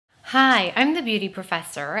Hi, I'm the Beauty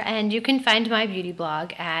Professor, and you can find my beauty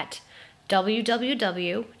blog at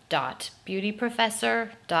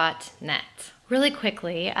www.beautyprofessor.net. Really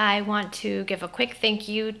quickly, I want to give a quick thank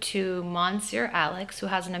you to Monsieur Alex, who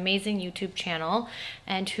has an amazing YouTube channel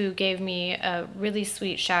and who gave me a really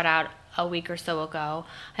sweet shout out a week or so ago.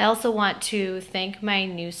 I also want to thank my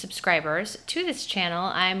new subscribers to this channel.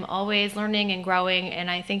 I'm always learning and growing, and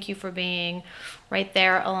I thank you for being right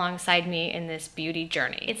there alongside me in this beauty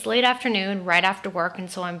journey. It's late afternoon, right after work,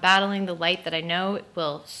 and so I'm battling the light that I know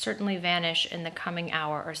will certainly vanish in the coming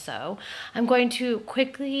hour or so. I'm going to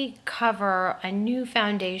quickly cover a new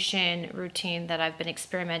foundation routine that I've been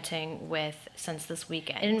experimenting with since this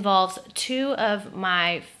weekend. It involves two of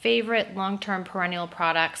my favorite long-term perennial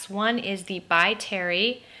products. One is the By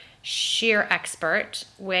Terry Sheer Expert,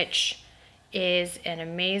 which is an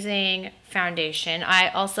amazing foundation. I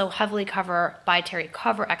also heavily cover By Terry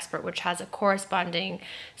Cover Expert, which has a corresponding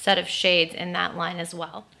set of shades in that line as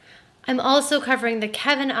well. I'm also covering the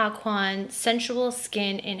Kevyn Aucoin Sensual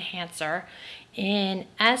Skin Enhancer in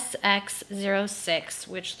SX06,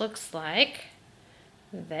 which looks like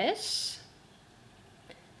this.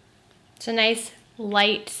 It's a nice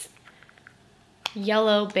light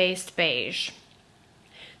yellow-based beige.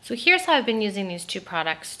 So here's how I've been using these two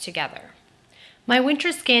products together. My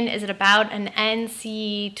winter skin is at about an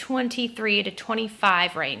NC 23 to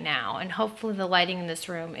 25 right now, and hopefully the lighting in this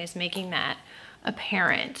room is making that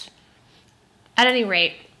apparent. At any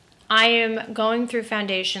rate, I am going through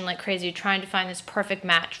foundation like crazy, trying to find this perfect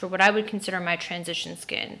match for what I would consider my transition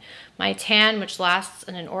skin. My tan, which lasts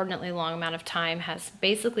an inordinately long amount of time, has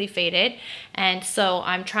basically faded, and so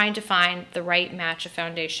I'm trying to find the right match of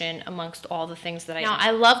foundation amongst all the things that I Now, I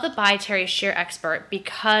love the By Terry Sheer Expert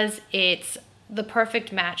because it's the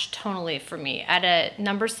perfect match tonally for me. At a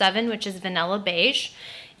number 7, which is vanilla beige,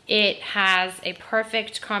 it has a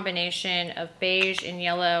perfect combination of beige and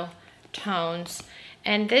yellow tones.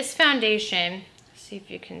 And this foundation, see if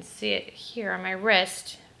you can see it here on my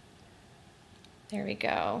wrist. There we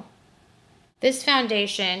go. This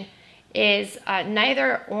foundation is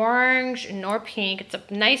neither orange nor pink. It's a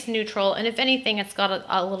nice neutral, and if anything, it's got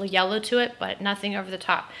a little yellow to it, but nothing over the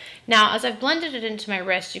top. Now, as I've blended it into my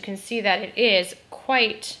wrist, you can see that it is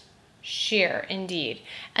quite sheer indeed,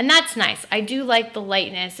 and that's nice. I do like the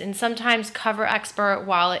lightness, and sometimes Cover Expert,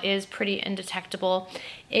 while it is pretty indetectable,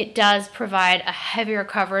 it does provide a heavier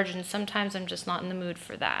coverage, and sometimes I'm just not in the mood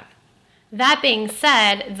for that. That being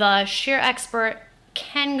said, the Sheer Expert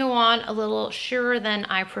can go on a little sheerer than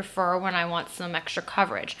I prefer when I want some extra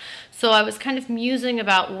coverage. So I was kind of musing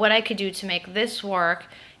about what I could do to make this work,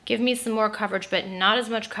 give me some more coverage, but not as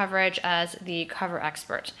much coverage as the Cover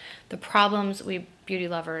Expert. The problems we beauty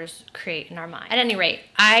lovers create in our mind. At any rate,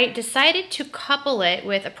 I decided to couple it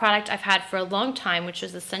with a product I've had for a long time, which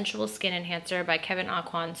is the Sensual Skin Enhancer by Kevyn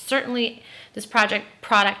Aucoin. Certainly this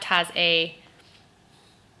product has a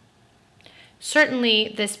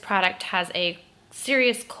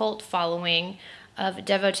serious cult following of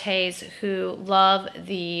devotees who love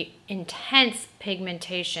the intense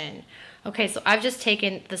pigmentation. Okay, so I've just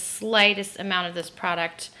taken the slightest amount of this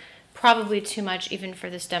product, probably too much even for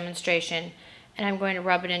this demonstration, and I'm going to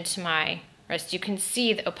rub it into my wrist. You can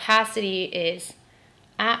see the opacity is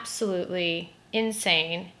absolutely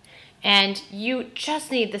insane, and you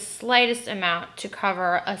just need the slightest amount to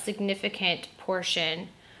cover a significant portion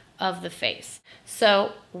of the face.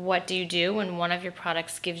 So what do you do when one of your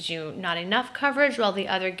products gives you not enough coverage while the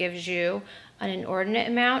other gives you an inordinate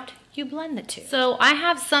amount? You blend the two. So I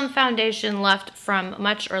have some foundation left from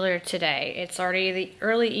much earlier today. It's already the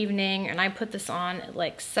early evening, and I put this on at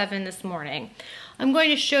like 7 this morning. I'm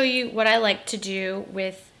going to show you what I like to do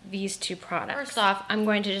with these two products. First off, I'm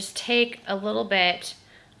going to just take a little bit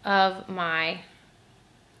of my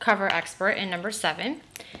Cover Expert in number 7,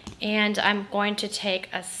 and I'm going to take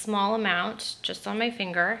a small amount just on my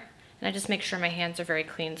finger, and I just make sure my hands are very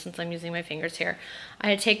clean since I'm using my fingers here.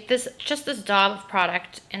 I take this dab of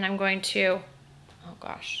product, and I'm going to, oh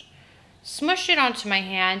gosh, smush it onto my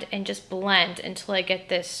hand and just blend until I get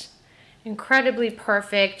this incredibly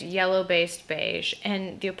perfect yellow-based beige,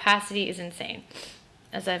 and the opacity is insane,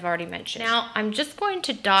 as I've already mentioned. Now, I'm just going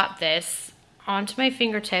to dot this onto my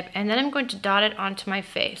fingertip, and then I'm going to dot it onto my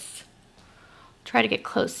face. Try to get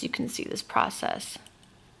close so you can see this process.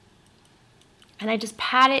 And I just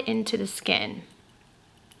pat it into the skin.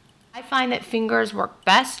 I find that fingers work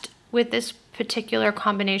best with this particular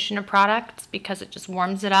combination of products because it just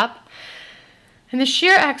warms it up. And the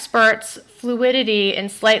Sheer Expert's fluidity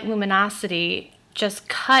and slight luminosity just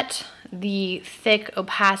cut the thick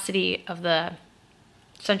opacity of the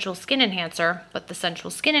Sensual Skin Enhancer, but the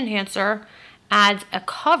Sensual Skin Enhancer adds a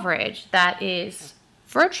coverage that is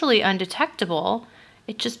virtually undetectable.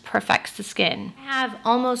 It just perfects the skin. I have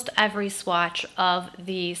almost every swatch of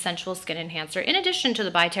the Sensual Skin Enhancer, in addition to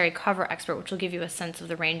the By Terry Cover Expert, which will give you a sense of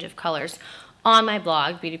the range of colors, on my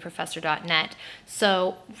blog, beautyprofessor.net.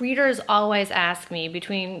 So readers always ask me,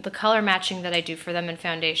 between the color matching that I do for them in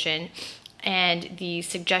foundation and the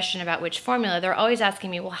suggestion about which formula, they're always asking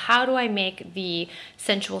me, well, how do I make the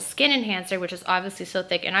Sensual Skin Enhancer, which is obviously so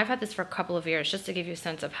thick, and I've had this for a couple of years, just to give you a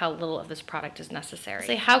sense of how little of this product is necessary.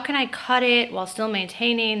 Say, how can I cut it while still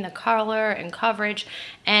maintaining the color and coverage?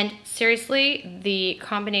 And seriously, the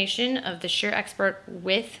combination of the Sheer Expert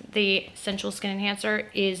with the Sensual Skin Enhancer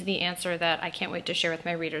is the answer that I can't wait to share with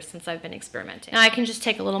my readers since I've been experimenting. Now I can just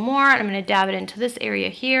take a little more, and I'm gonna dab it into this area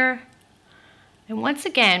here. And once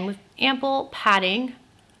again, with ample padding,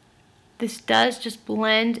 this does just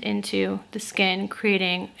blend into the skin,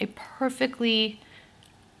 creating a perfectly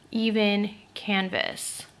even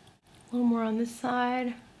canvas. A little more on this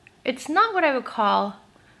side. It's not what I would call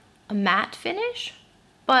a matte finish,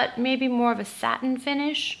 but maybe more of a satin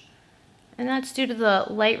finish. And that's due to the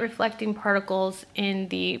light reflecting particles in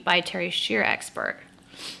the By Terry Sheer Expert.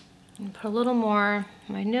 And put a little more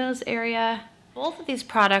in my nose area. Both of these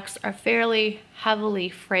products are fairly heavily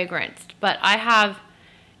fragranced, but I have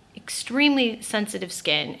extremely sensitive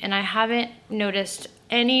skin and I haven't noticed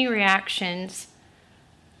any reactions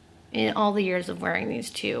in all the years of wearing these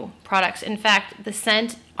two products. In fact, the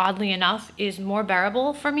scent, oddly enough, is more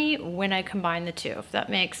bearable for me when I combine the two, if that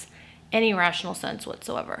makes any rational sense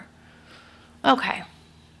whatsoever. Okay,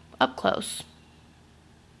 up close.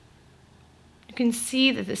 You can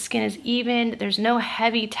see that the skin is even, there's no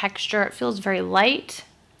heavy texture, it feels very light.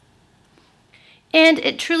 And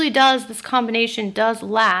it truly does, this combination does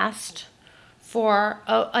last for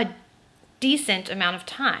a decent amount of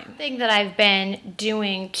time. Thing that I've been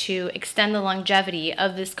doing to extend the longevity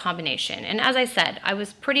of this combination. And as I said, I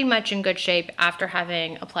was pretty much in good shape after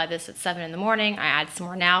having applied this at 7 in the morning. I add some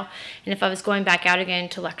more now. And if I was going back out again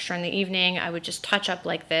to lecture in the evening, I would just touch up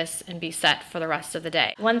like this and be set for the rest of the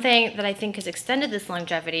day. One thing that I think has extended this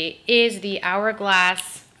longevity is the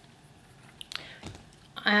Hourglass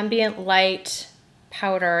Ambient Light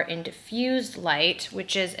Powder in Diffused Light,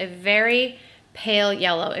 which is a very pale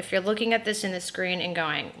yellow. If you're looking at this in the screen and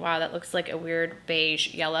going, wow, that looks like a weird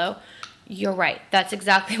beige yellow, you're right. That's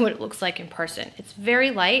exactly what it looks like in person. It's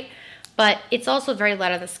very light, but it's also very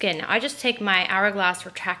light on the skin. Now, I just take my Hourglass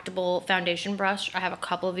retractable foundation brush. I have a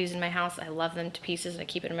couple of these in my house. I love them to pieces and I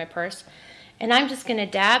keep it in my purse. And I'm just gonna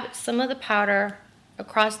dab some of the powder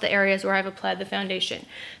across the areas where I've applied the foundation.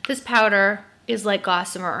 This powder is like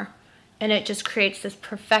gossamer, and it just creates this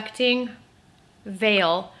perfecting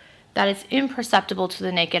veil that is imperceptible to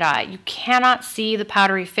the naked eye. You cannot see the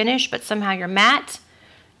powdery finish, but somehow you're matte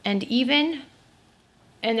and even,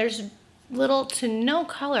 and there's little to no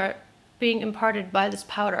color being imparted by this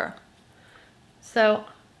powder. So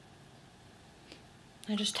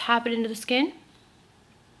I just tap it into the skin.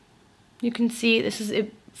 You can see this is a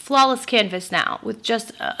flawless canvas now with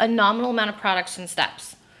just a nominal amount of products and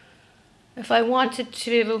steps. If I wanted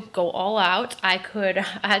to go all out, I could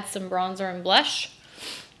add some bronzer and blush.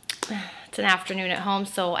 It's an afternoon at home,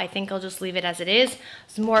 so I think I'll just leave it as it is. I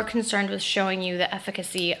was more concerned with showing you the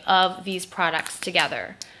efficacy of these products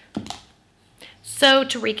together. So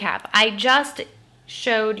to recap, I just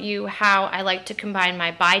showed you how I like to combine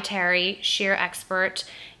my By Terry Sheer Expert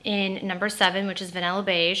in number 7, which is Vanilla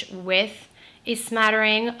Beige, with a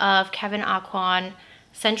smattering of Kevyn Aucoin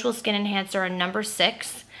Sensual Skin Enhancer in number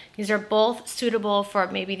 6. These are both suitable for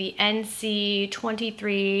maybe the NC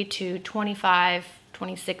 23 to 25,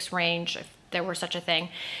 26 range, if there were such a thing.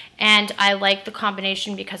 And I like the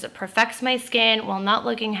combination because it perfects my skin while not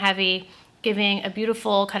looking heavy, giving a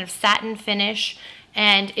beautiful kind of satin finish.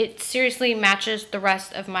 And it seriously matches the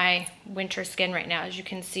rest of my winter skin right now. As you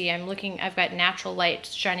can see, I've got natural light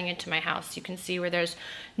shining into my house. You can see where there's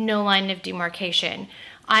no line of demarcation.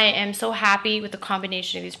 I am so happy with the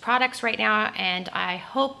combination of these products right now, and I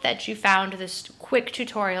hope that you found this quick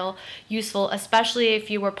tutorial useful, especially if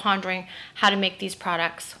you were pondering how to make these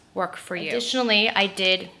products work for you. Additionally, I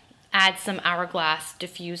did add some Hourglass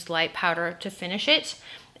diffused light powder to finish it,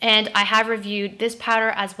 and I have reviewed this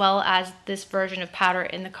powder as well as this version of powder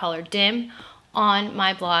in the color Dim on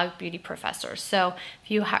my blog, Beauty Professor. So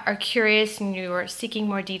if you are curious and you are seeking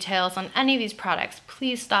more details on any of these products,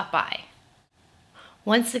 please stop by.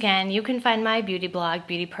 Once again, you can find my beauty blog,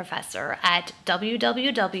 Beauty Professor, at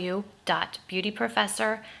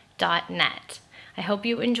www.beautyprofessor.net. I hope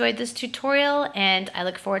you enjoyed this tutorial, and I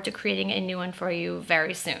look forward to creating a new one for you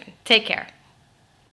very soon. Take care.